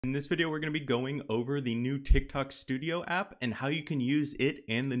In this video, we're going to be going over the new TikTok Studio app and how you can use it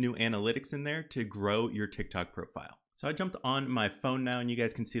and the new analytics in there to grow your TikTok profile. So I jumped on my phone now and you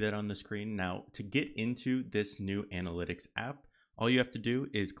guys can see that on the screen. Now to get into this new analytics app, all you have to do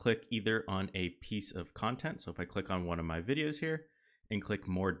is click either on a piece of content. So if I click on one of my videos here and click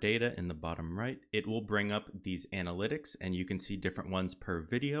more data in the bottom right, it will bring up these analytics and you can see different ones per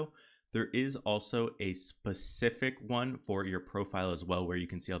video. There is also a specific one for your profile as well, where you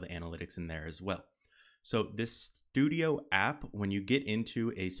can see all the analytics in there as well. So this Studio app, when you get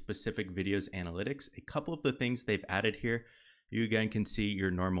into a specific video's analytics, a couple of the things they've added here, you again can see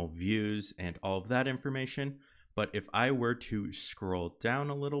your normal views and all of that information. But if I were to scroll down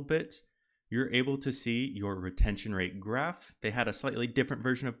a little bit, you're able to see your retention rate graph. They had a slightly different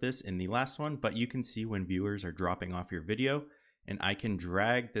version of this in the last one, but you can see when viewers are dropping off your video. And I can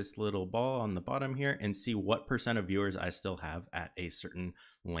drag this little ball on the bottom here and see what percent of viewers I still have at a certain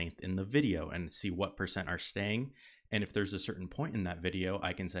length in the video and see what percent are staying. And if there's a certain point in that video,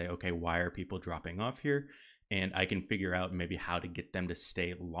 I can say, okay, why are people dropping off here? And I can figure out maybe how to get them to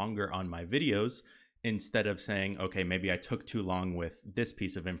stay longer on my videos instead of saying, okay, maybe I took too long with this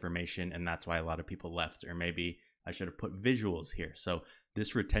piece of information and that's why a lot of people left, or maybe I should have put visuals here. So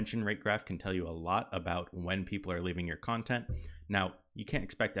this retention rate graph can tell you a lot about when people are leaving your content. Now, you can't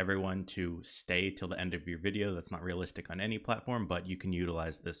expect everyone to stay till the end of your video. That's not realistic on any platform, but you can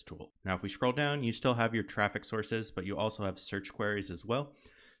utilize this tool. Now, if we scroll down, you still have your traffic sources, but you also have search queries as well.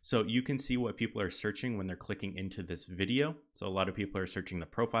 So you can see what people are searching when they're clicking into this video. So a lot of people are searching the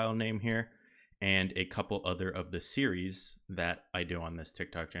profile name here and a couple other of the series that I do on this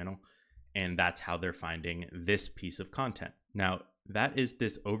TikTok channel. And that's how they're finding this piece of content. Now, that is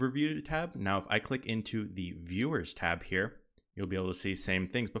this overview tab. Now, if I click into the viewers tab here, you'll be able to see same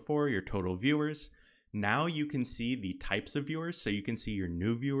things before, your total viewers. Now you can see the types of viewers. So you can see your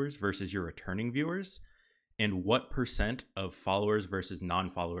new viewers versus your returning viewers and what percent of followers versus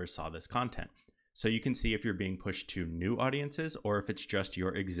non-followers saw this content. So you can see if you're being pushed to new audiences or if it's just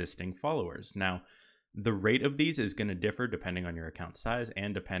your existing followers. Now, the rate of these is going to differ depending on your account size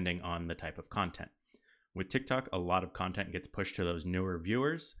and depending on the type of content. With TikTok, a lot of content gets pushed to those newer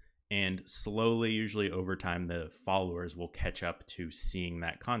viewers, and slowly, usually over time, the followers will catch up to seeing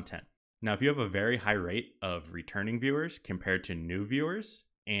that content. Now, if you have a very high rate of returning viewers compared to new viewers,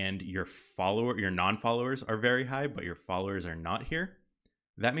 and your non-followers are very high, but your followers are not here,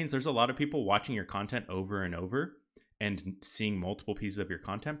 that means there's a lot of people watching your content over and over and seeing multiple pieces of your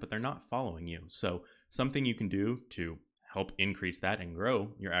content, but they're not following you. So something you can do to help increase that and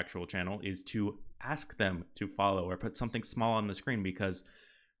grow your actual channel is to ask them to follow or put something small on the screen, because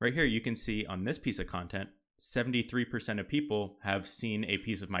right here you can see on this piece of content, 73% of people have seen a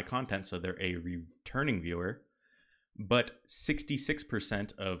piece of my content, so they're a returning viewer, but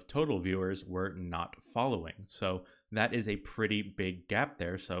 66% of total viewers were not following. So that is a pretty big gap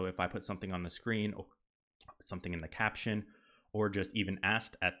there. So if I put something on the screen or something in the caption, or just even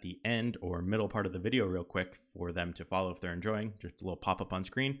asked at the end or middle part of the video real quick for them to follow if they're enjoying, just a little pop-up on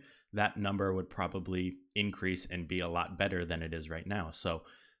screen, that number would probably increase and be a lot better than it is right now. So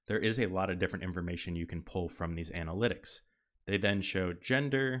there is a lot of different information you can pull from these analytics. They then show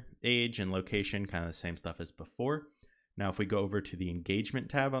gender, age, and location, kind of the same stuff as before. Now, if we go over to the engagement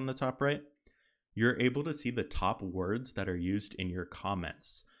tab on the top right, you're able to see the top words that are used in your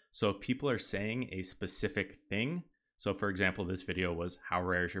comments. So if people are saying a specific thing, so for example, this video was how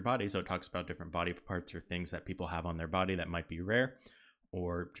rare is your body? So it talks about different body parts or things that people have on their body that might be rare,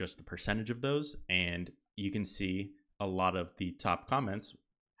 or just the percentage of those. And you can see a lot of the top comments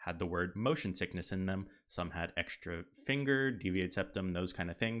had the word motion sickness in them. Some had extra finger, deviated septum, those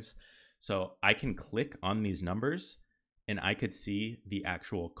kind of things. So I can click on these numbers and I could see the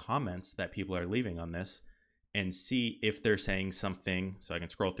actual comments that people are leaving on this and see if they're saying something. So I can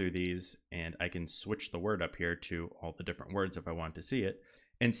scroll through these and I can switch the word up here to all the different words if I want to see it,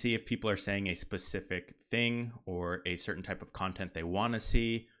 and see if people are saying a specific thing or a certain type of content they want to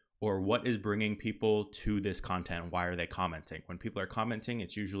see, or what is bringing people to this content. Why are they commenting? When people are commenting,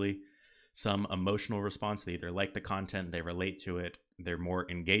 it's usually some emotional response. They either like the content, they relate to it, they're more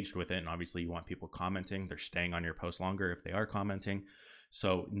engaged with it. And obviously you want people commenting, they're staying on your post longer if they are commenting.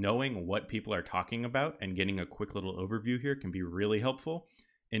 So knowing what people are talking about and getting a quick little overview here can be really helpful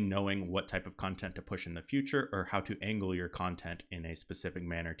in knowing what type of content to push in the future, or how to angle your content in a specific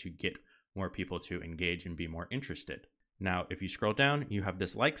manner to get more people to engage and be more interested. Now, if you scroll down, you have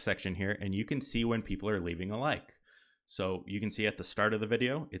this like section here, and you can see when people are leaving a like. So you can see at the start of the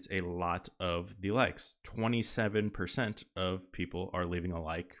video, it's a lot of the likes. 27% of people are leaving a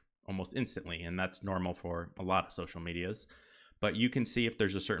like almost instantly, and that's normal for a lot of social medias. but you can see if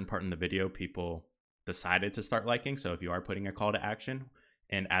there's a certain part in the video people decided to start liking. So if you are putting a call to action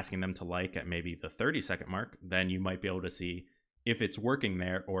and asking them to like at maybe the 30-second mark, then you might be able to see if it's working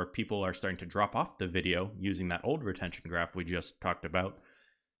there, or if people are starting to drop off the video using that old retention graph we just talked about.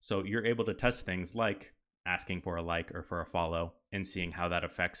 So you're able to test things like asking for a like or for a follow and seeing how that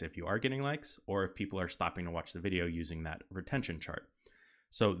affects if you are getting likes or if people are stopping to watch the video using that retention chart.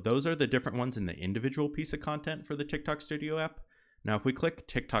 So those are the different ones in the individual piece of content for the TikTok Studio app. Now, if we click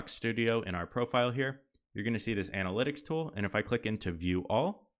TikTok Studio in our profile here, you're going to see this analytics tool. And if I click into view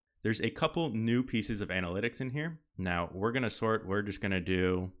all, there's a couple new pieces of analytics in here. Now we're going to sort, we're just going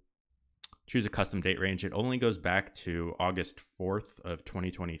to choose a custom date range. It only goes back to August 4th of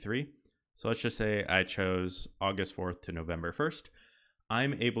 2023. So let's just say I chose August 4th to November 1st.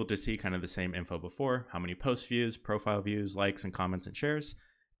 I'm able to see kind of the same info before, how many post views, profile views, likes and comments and shares,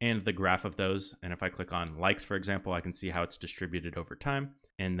 and the graph of those. And if I click on likes, for example, I can see how it's distributed over time.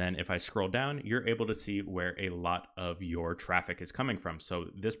 And then if I scroll down, you're able to see where a lot of your traffic is coming from. So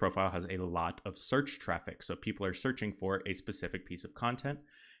this profile has a lot of search traffic. So people are searching for a specific piece of content,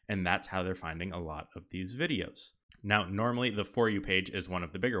 and that's how they're finding a lot of these videos. Now, normally the For You page is one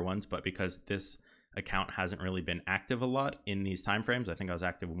of the bigger ones, but because this account hasn't really been active a lot in these timeframes, I think I was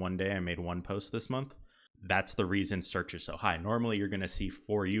active one day, I made one post this month. That's the reason search is so high. Normally you're going to see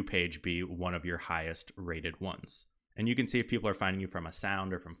For You page be one of your highest rated ones. And you can see if people are finding you from a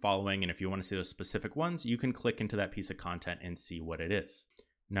sound or from following. And if you want to see those specific ones, you can click into that piece of content and see what it is.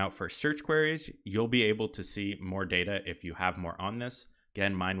 Now for search queries, you'll be able to see more data if you have more on this.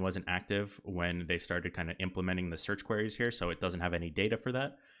 Again, mine wasn't active when they started kind of implementing the search queries here, so it doesn't have any data for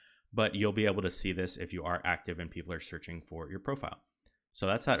that. But you'll be able to see this if you are active and people are searching for your profile. So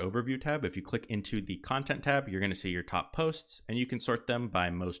that's that overview tab. If you click into the content tab, you're going to see your top posts, and you can sort them by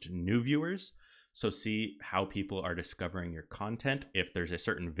most new viewers. So see how people are discovering your content. If there's a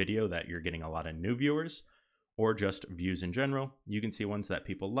certain video that you're getting a lot of new viewers, or just views in general, you can see ones that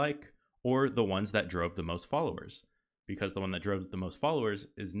people like, or the ones that drove the most followers. Because the one that drove the most followers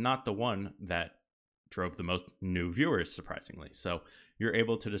is not the one that drove the most new viewers, surprisingly. So you're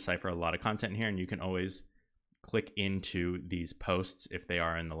able to decipher a lot of content here, and you can always click into these posts if they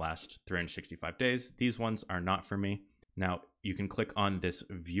are in the last 365 days. These ones are not for me. Now you can click on this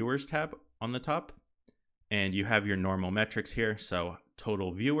viewers tab on the top, and you have your normal metrics here. So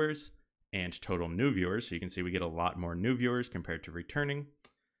total viewers and total new viewers. So you can see we get a lot more new viewers compared to returning.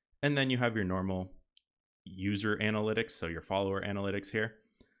 And then you have your normal user analytics, so your follower analytics here,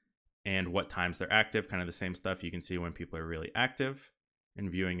 and what times they're active, kind of the same stuff. You can see when people are really active and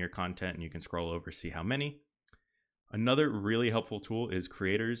viewing your content, and you can scroll over, see how many. Another really helpful tool is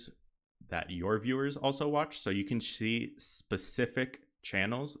creators that your viewers also watch. So you can see specific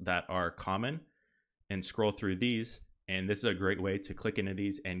channels that are common and scroll through these. And this is a great way to click into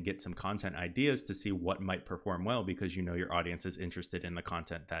these and get some content ideas to see what might perform well, because you know your audience is interested in the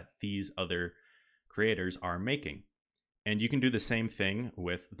content that these other creators are making. And you can do the same thing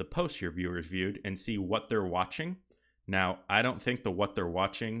with the posts your viewers viewed and see what they're watching. Now, I don't think the what they're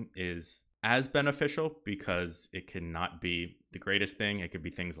watching is as beneficial because it cannot be the greatest thing. It could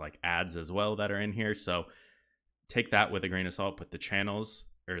be things like ads as well that are in here. So take that with a grain of salt, but the channels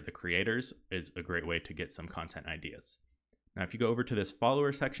or the creators is a great way to get some content ideas. Now, if you go over to this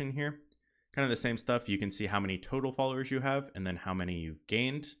follower section here, kind of the same stuff. You can see how many total followers you have and then how many you've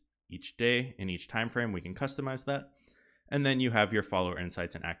gained each day in each time frame. We can customize that. And then you have your follower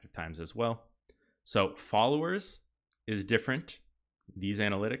insights and active times as well. So followers is different, these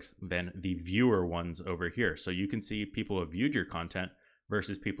analytics, than the viewer ones over here. So you can see people who have viewed your content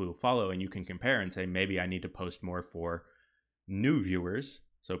versus people who follow, and you can compare and say, maybe I need to post more for new viewers,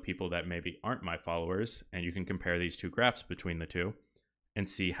 so people that maybe aren't my followers, and you can compare these two graphs between the two and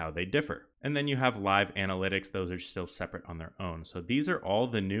see how they differ. And then you have live analytics. Those are still separate on their own. So these are all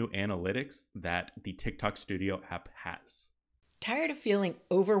the new analytics that the TikTok Studio app has. Tired of feeling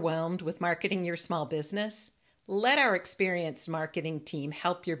overwhelmed with marketing your small business? Let our experienced marketing team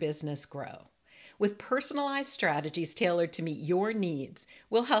help your business grow. With personalized strategies tailored to meet your needs,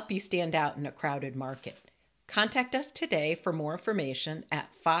 we'll help you stand out in a crowded market. Contact us today for more information at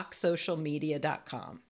foxsocialmedia.com.